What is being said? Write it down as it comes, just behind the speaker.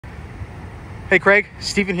Hey Craig,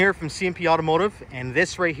 Stephen here from CMP Automotive, and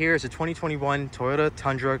this right here is a 2021 Toyota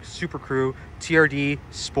Tundra Super Crew TRD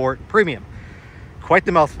Sport Premium. Quite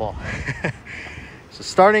the mouthful. So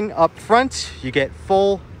starting up front, you get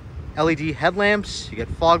full LED headlamps, you get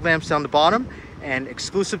fog lamps down the bottom, and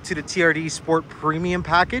exclusive to the TRD Sport Premium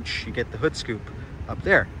package, you get the hood scoop up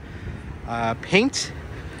there. Paint,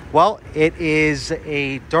 well, it is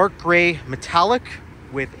a dark gray metallic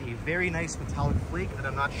with a very nice metallic flake that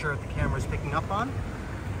I'm not sure if the camera is picking up on.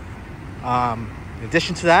 In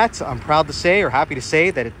addition to that, I'm proud to say, or happy to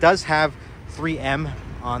say, that it does have 3M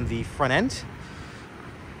on the front end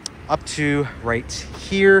up to right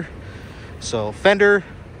here. So fender,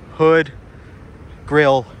 hood,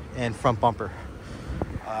 grille, and front bumper.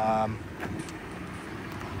 I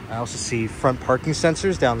also see front parking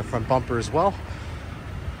sensors down the front bumper as well.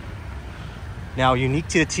 Now, unique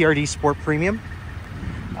to the TRD Sport Premium,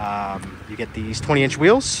 you get these 20-inch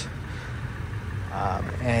wheels,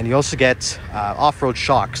 and you also get off-road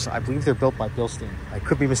shocks. I believe they're built by Bilstein. I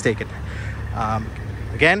could be mistaken.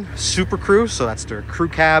 Again, Super Crew, so that's their crew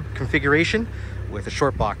cab configuration with a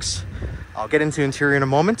short box. I'll get into interior in a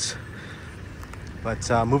moment, but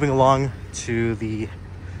moving along to the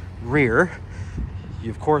rear, you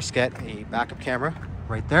of course get a backup camera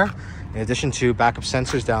right there, in addition to backup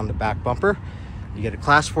sensors down the back bumper. You get a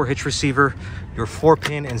class 4 hitch receiver, your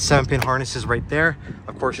 4-pin and 7-pin harnesses right there.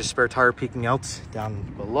 Of course, your spare tire peeking out down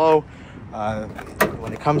below.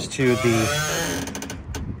 When it comes to the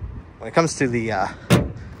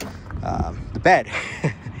bed,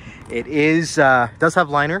 it is does have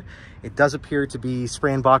liner. It does appear to be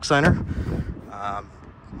spray and box liner,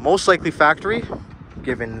 most likely factory,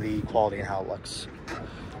 given the quality and how it looks.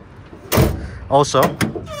 Also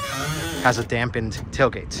has a dampened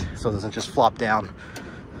tailgate, so it doesn't just flop down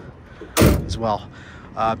as well.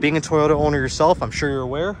 Being a Toyota owner yourself, I'm sure you're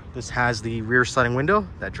aware, this has the rear sliding window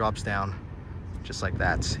that drops down just like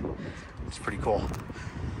that. It's pretty cool.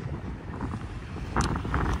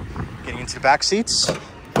 Getting into the back seats.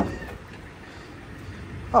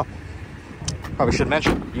 Oh, probably should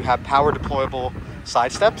mention, you have power deployable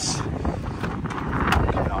side steps,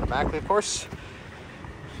 coming automatically, of course.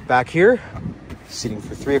 Back here, seating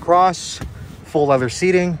for 3 across, full leather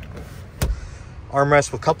seating,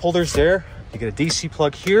 armrest with cup holders there. You get a DC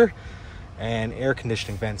plug here and air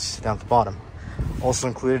conditioning vents down at the bottom. Also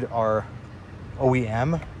included are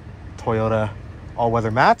OEM Toyota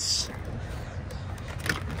all-weather mats.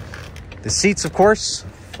 The seats, of course,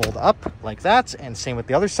 fold up like that, and same with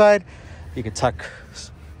the other side. You can tuck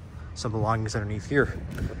some belongings underneath here.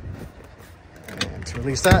 And to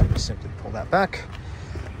release that, simply pull that back.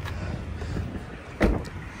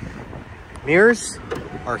 Mirrors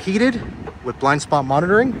are heated with blind spot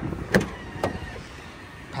monitoring.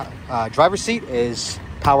 Driver's seat is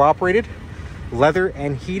power operated, leather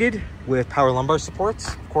and heated with power lumbar supports.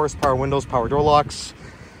 Of course, power windows, power door locks.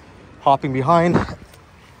 Hopping behind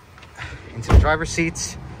into the driver's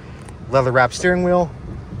seat, leather wrapped steering wheel.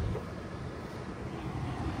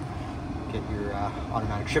 Get your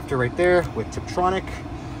automatic shifter right there with Tiptronic.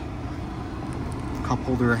 Cup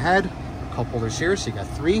holder ahead. Cup holders here, so you got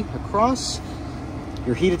 3 across.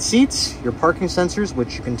 Your heated seats, your parking sensors,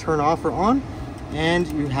 which you can turn off or on, and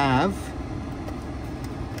you have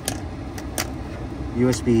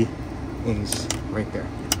USB-A's right there,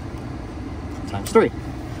 ×3.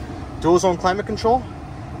 Dual zone climate control.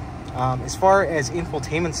 As far as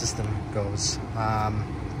infotainment system goes,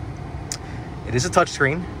 it is a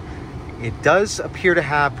touchscreen. It does appear to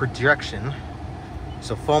have projection,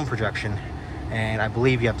 so phone projection. And I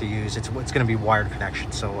believe you have to use, it's going to be wired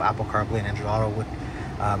connection. So Apple CarPlay and Android Auto would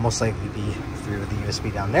most likely be through the USB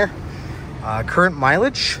down there. Current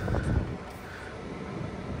mileage.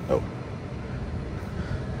 Oh.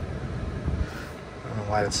 I don't know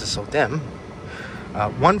why this is so dim.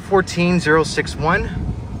 114,061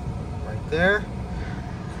 right there.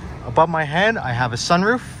 Above my head, I have a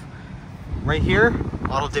sunroof right here.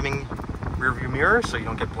 Auto dimming rear view mirror, so you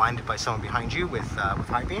don't get blinded by someone behind you with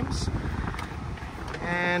high beams.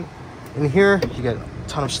 And in here, you get a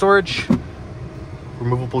ton of storage,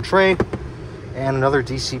 removable tray, and another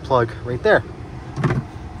DC plug right there.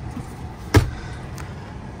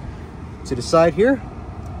 To the side here,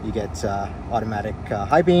 you get automatic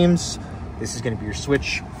high beams. This is going to be your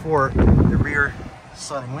switch for the rear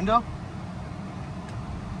sliding window,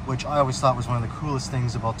 which I always thought was one of the coolest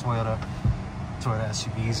things about Toyota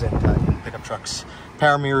SUVs and pickup trucks.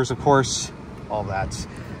 Power mirrors, of course, all that.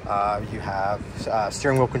 You have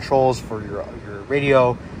steering wheel controls for your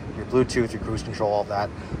radio, your Bluetooth, your cruise control, all that.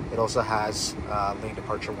 It also has lane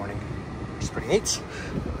departure warning, which is pretty neat.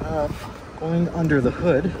 Going under the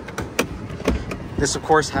hood, This, of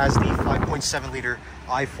course, has the 5.7 liter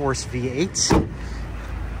iForce V8.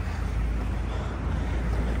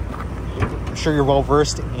 I'm sure you're well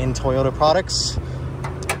versed in Toyota products.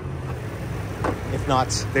 If not,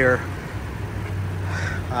 their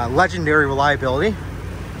legendary reliability.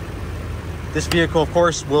 This vehicle, of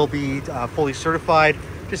course, will be fully certified.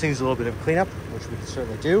 Just needs a little bit of cleanup, which we can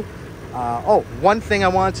certainly do. Oh, one thing I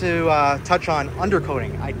wanted to touch on,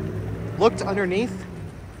 undercoating. I looked underneath.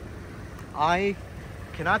 I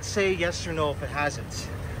cannot say yes or no if it hasn't.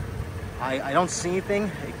 I don't see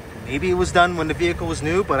anything. Maybe it was done when the vehicle was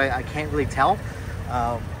new, but I can't really tell.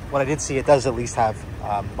 What I did see, it does at least have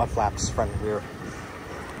mud flaps front and rear.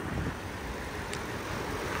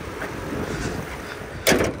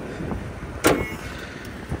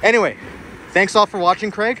 Anyway, thanks all for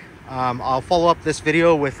watching, Craig. I'll follow up this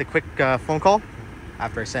video with a quick phone call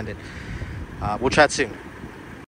after I send it. We'll chat soon.